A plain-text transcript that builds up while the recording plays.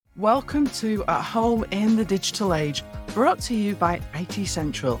Welcome to At Home in the Digital Age, brought to you by IT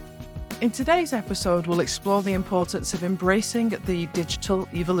Central. In today's episode, we'll explore the importance of embracing the digital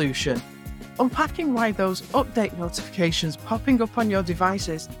evolution, unpacking why those update notifications popping up on your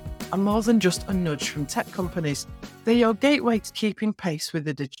devices are more than just a nudge from tech companies. They're your gateway to keeping pace with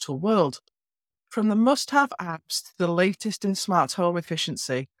the digital world. From the must-have apps to the latest in smart home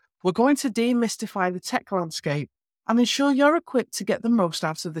efficiency, we're going to demystify the tech landscape and ensure you're equipped to get the most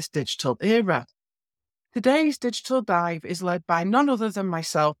out of this digital era. Today's digital dive is led by none other than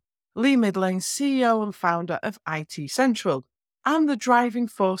myself, Lee Midlane, CEO and founder of IT Central, and the driving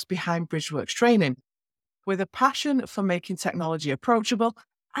force behind Bridgeworks Training. With a passion for making technology approachable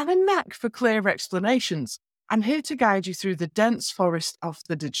and a knack for clear explanations, I'm here to guide you through the dense forest of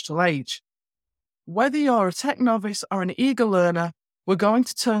the digital age. Whether you're a tech novice or an eager learner, we're going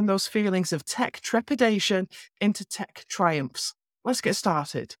to turn those feelings of tech trepidation into tech triumphs. Let's get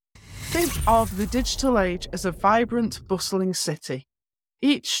started. Think of the digital age as a vibrant, bustling city.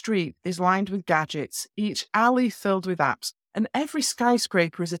 Each street is lined with gadgets, each alley filled with apps, and every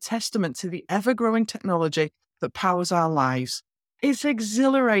skyscraper is a testament to the ever-growing technology that powers our lives. It's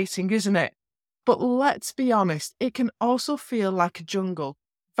exhilarating, isn't it? But let's be honest, it can also feel like a jungle,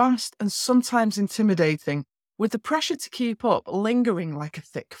 vast and sometimes intimidating, with the pressure to keep up lingering like a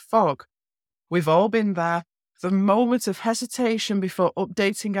thick fog. We've all been there, the moment of hesitation before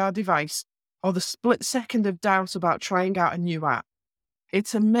updating our device, or the split second of doubt about trying out a new app.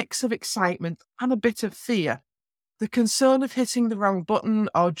 It's a mix of excitement and a bit of fear. The concern of hitting the wrong button,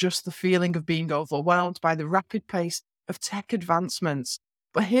 or just the feeling of being overwhelmed by the rapid pace of tech advancements.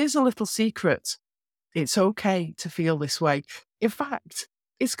 But here's a little secret. It's okay to feel this way. In fact,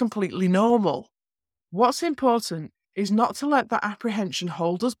 it's completely normal. What's important is not to let that apprehension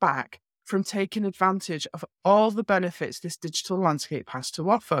hold us back from taking advantage of all the benefits this digital landscape has to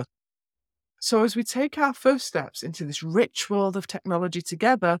offer. So as we take our first steps into this rich world of technology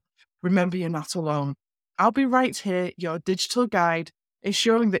together, remember you're not alone. I'll be right here, your digital guide,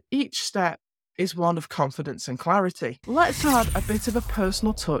 ensuring that each step is one of confidence and clarity. Let's add a bit of a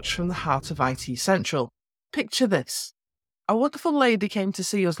personal touch from the heart of IT Central. Picture this. A wonderful lady came to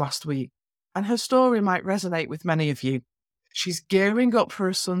see us last week, and her story might resonate with many of you. She's gearing up for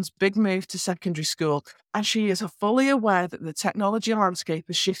her son's big move to secondary school, and she is fully aware that the technology landscape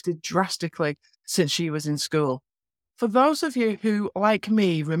has shifted drastically since she was in school. For those of you who, like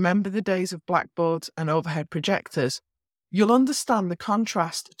me, remember the days of blackboards and overhead projectors, you'll understand the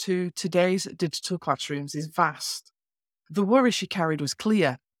contrast to today's digital classrooms is vast. The worry she carried was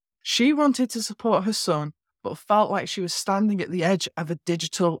clear. She wanted to support her son, but felt like she was standing at the edge of a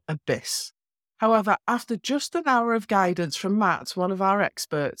digital abyss. However, after just an hour of guidance from Matt, one of our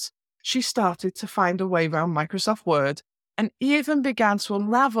experts, she started to find a way around Microsoft Word and even began to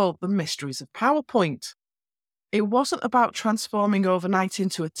unravel the mysteries of PowerPoint. It wasn't about transforming overnight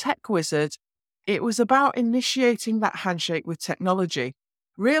into a tech wizard. It was about initiating that handshake with technology,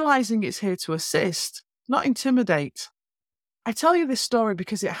 realizing it's here to assist, not intimidate. I tell you this story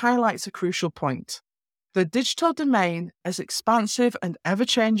because it highlights a crucial point. The digital domain, as expansive and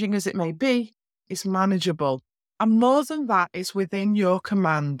ever-changing as it may be, is manageable. And more than that, it's within your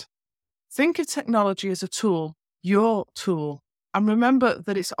command. Think of technology as a tool, your tool, and remember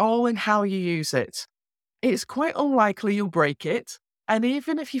that it's all in how you use it. It's quite unlikely you'll break it, and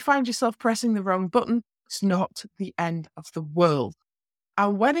even if you find yourself pressing the wrong button, it's not the end of the world.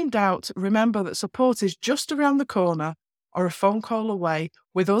 And when in doubt, remember that support is just around the corner or a phone call away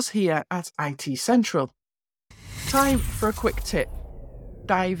with us here at IT Central. Time for a quick tip.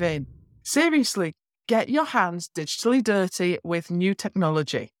 Dive in. Seriously, get your hands digitally dirty with new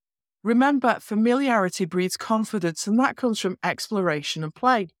technology. Remember, familiarity breeds confidence, and that comes from exploration and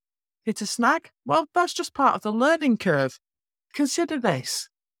play. Hit a snag? Well, that's just part of the learning curve. Consider this.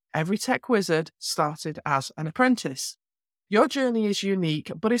 Every tech wizard started as an apprentice. Your journey is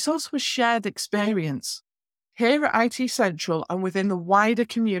unique, but it's also a shared experience. Here at IT Central and within the wider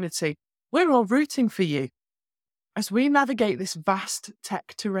community, we're all rooting for you. As we navigate this vast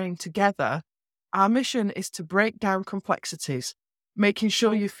tech terrain together, our mission is to break down complexities, making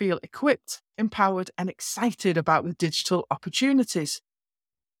sure you feel equipped, empowered, and excited about the digital opportunities.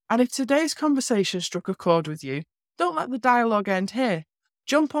 And if today's conversation struck a chord with you, don't let the dialogue end here.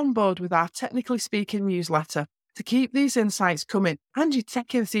 Jump on board with our Technically Speaking newsletter to keep these insights coming and your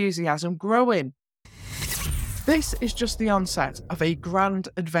tech enthusiasm growing. This is just the onset of a grand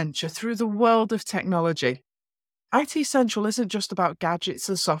adventure through the world of technology. IT Central isn't just about gadgets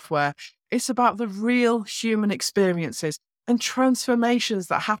and software, it's about the real human experiences and transformations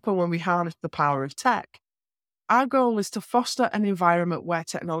that happen when we harness the power of tech. Our goal is to foster an environment where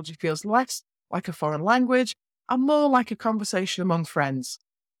technology feels less like a foreign language and more like a conversation among friends,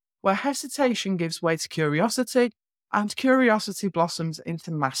 where hesitation gives way to curiosity and curiosity blossoms into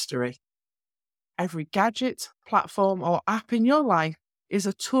mastery. Every gadget, platform, or app in your life is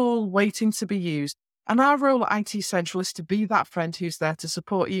a tool waiting to be used, and our role at IT Central is to be that friend who's there to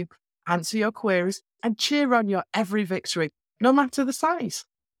support you, answer your queries, and cheer on your every victory, no matter the size.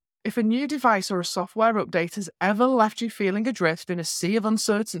 If a new device or a software update has ever left you feeling adrift in a sea of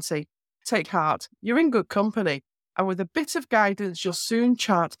uncertainty, take heart, you're in good company, and with a bit of guidance, you'll soon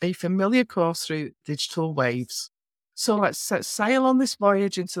chart a familiar course through digital waves. So let's set sail on this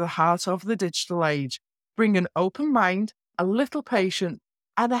voyage into the heart of the digital age. Bring an open mind, a little patience,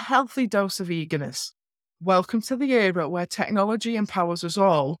 and a healthy dose of eagerness. Welcome to the era where technology empowers us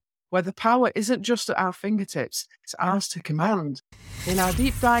all, where the power isn't just at our fingertips, it's ours to command. In our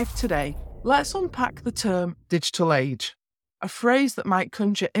deep dive today, let's unpack the term digital age, a phrase that might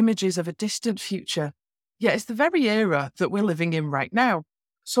conjure images of a distant future, yet it's the very era that we're living in right now.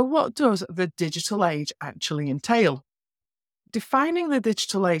 So what does the digital age actually entail? Defining the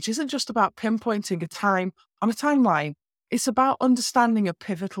digital age isn't just about pinpointing a time on a timeline, it's about understanding a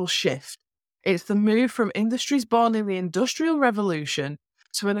pivotal shift. It's the move from industries born in the Industrial Revolution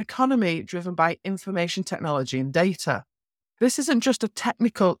to an economy driven by information technology and data. This isn't just a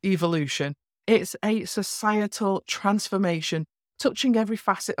technical evolution, it's a societal transformation touching every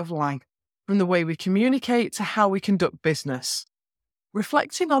facet of life, from the way we communicate to how we conduct business.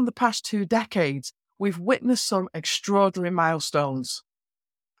 Reflecting on the past 2 decades, we've witnessed some extraordinary milestones.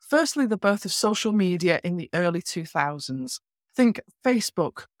 Firstly, the birth of social media in the early 2000s. Think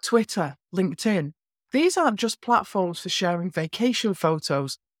Facebook, Twitter, LinkedIn. These aren't just platforms for sharing vacation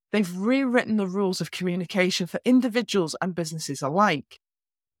photos. They've rewritten the rules of communication for individuals and businesses alike.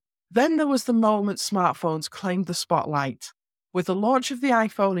 Then there was the moment smartphones claimed the spotlight. With the launch of the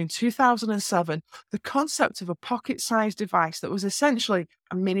iPhone in 2007, the concept of a pocket-sized device that was essentially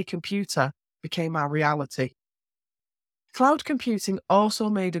a mini computer became our reality. Cloud computing also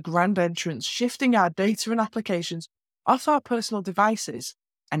made a grand entrance, shifting our data and applications off our personal devices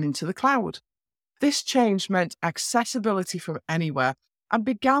and into the cloud. This change meant accessibility from anywhere and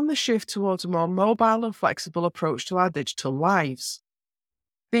began the shift towards a more mobile and flexible approach to our digital lives.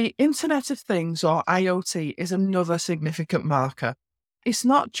 The Internet of Things, or IoT, is another significant marker. It's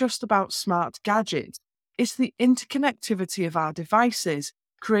not just about smart gadgets, it's the interconnectivity of our devices,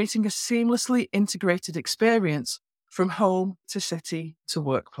 creating a seamlessly integrated experience from home to city to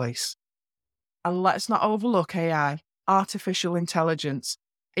workplace. And let's not overlook AI, artificial intelligence.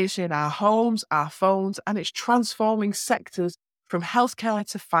 It's in our homes, our phones, and it's transforming sectors from healthcare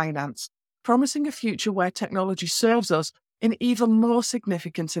to finance, promising a future where technology serves us in even more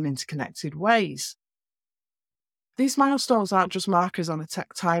significant and interconnected ways. These milestones aren't just markers on a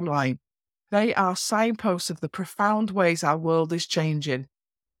tech timeline. They are signposts of the profound ways our world is changing.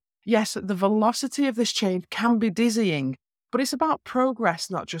 Yes, the velocity of this change can be dizzying, but it's about progress,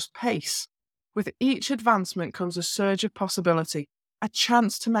 not just pace. With each advancement comes a surge of possibility, a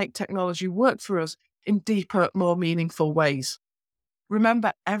chance to make technology work for us in deeper, more meaningful ways.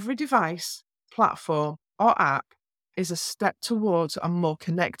 Remember, every device, platform, or app is a step towards a more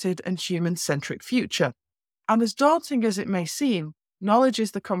connected and human-centric future. And as daunting as it may seem, knowledge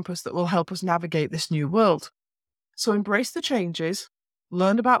is the compass that will help us navigate this new world. So embrace the changes,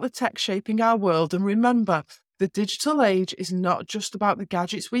 learn about the tech shaping our world, and remember, the digital age is not just about the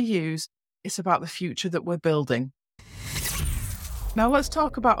gadgets we use, it's about the future that we're building. Now let's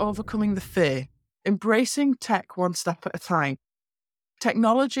talk about overcoming the fear, embracing tech one step at a time.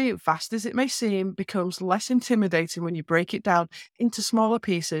 Technology, vast as it may seem, becomes less intimidating when you break it down into smaller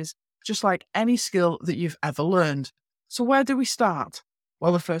pieces, just like any skill that you've ever learned. So where do we start?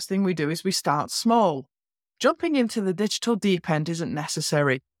 Well, the first thing we do is we start small. Jumping into the digital deep end isn't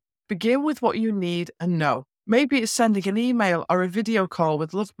necessary. Begin with what you need and know. Maybe it's sending an email or a video call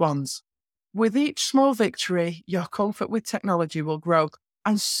with loved ones. With each small victory, your comfort with technology will grow,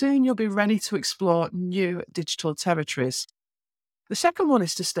 and soon you'll be ready to explore new digital territories. The second one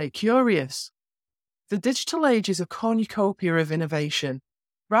is to stay curious. The digital age is a cornucopia of innovation.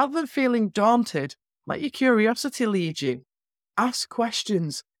 Rather than feeling daunted, let your curiosity lead you. Ask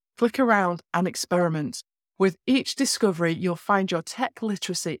questions, click around, and experiment. With each discovery, you'll find your tech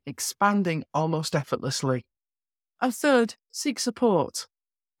literacy expanding almost effortlessly. And third, seek support.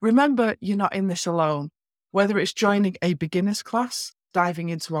 Remember, you're not in this alone. Whether it's joining a beginner's class, diving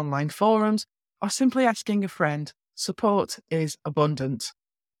into online forums, or simply asking a friend, support is abundant.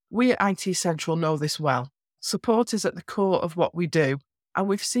 We at IT Central know this well. Support is at the core of what we do, and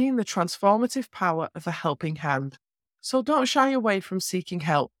we've seen the transformative power of a helping hand. So don't shy away from seeking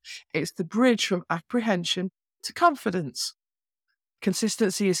help. It's the bridge from apprehension to confidence.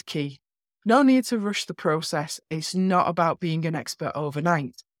 Consistency is key. No need to rush the process. It's not about being an expert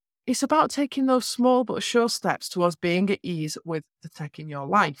overnight. It's about taking those small but sure steps towards being at ease with the tech in your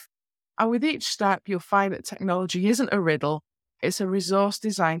life. And with each step, you'll find that technology isn't a riddle, it's a resource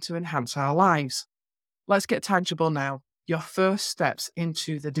designed to enhance our lives. Let's get tangible now. Your first steps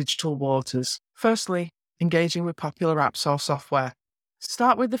into the digital waters. Firstly, engaging with popular apps or software.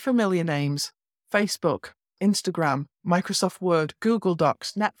 Start with the familiar names: Facebook, Instagram, Microsoft Word, Google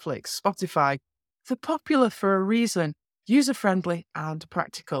Docs, Netflix, Spotify. They're popular for a reason, user-friendly and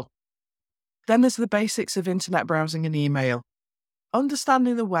practical. Then there's the basics of internet browsing and email.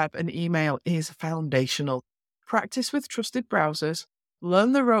 Understanding the web and email is foundational. Practice with trusted browsers.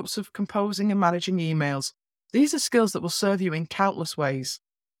 Learn the ropes of composing and managing emails. These are skills that will serve you in countless ways.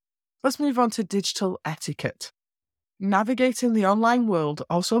 Let's move on to digital etiquette. Navigating the online world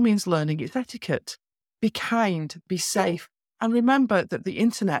also means learning its etiquette. Be kind, be safe, and remember that the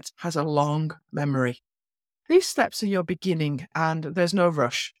internet has a long memory. These steps are your beginning, and there's no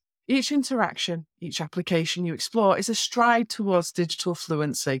rush. Each interaction, each application you explore is a stride towards digital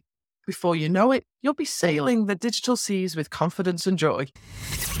fluency. Before you know it, you'll be sailing the digital seas with confidence and joy.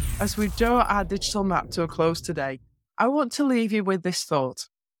 As we draw our digital map to a close today, I want to leave you with this thought.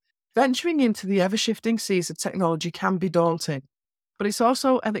 Venturing into the ever-shifting seas of technology can be daunting, but it's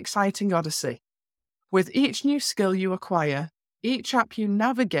also an exciting odyssey. With each new skill you acquire, each app you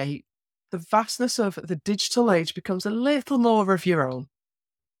navigate, the vastness of the digital age becomes a little more of your own.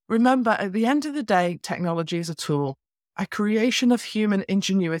 Remember, at the end of the day, technology is a tool, a creation of human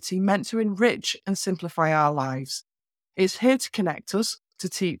ingenuity meant to enrich and simplify our lives. It's here to connect us, to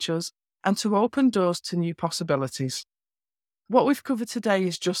teach us, and to open doors to new possibilities. What we've covered today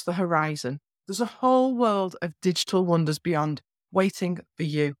is just the horizon. There's a whole world of digital wonders beyond, waiting for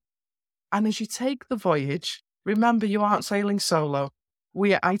you. And as you take the voyage, remember you aren't sailing solo.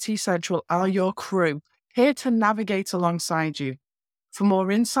 We at IT Central are your crew, here to navigate alongside you. For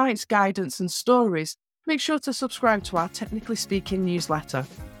more insights, guidance, and stories, make sure to subscribe to our Technically Speaking newsletter.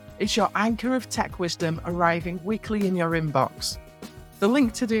 It's your anchor of tech wisdom arriving weekly in your inbox. The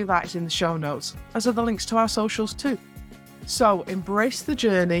link to do that is in the show notes, as are the links to our socials too. So embrace the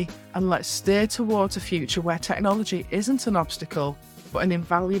journey and let's steer towards a future where technology isn't an obstacle, but an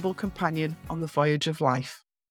invaluable companion on the voyage of life.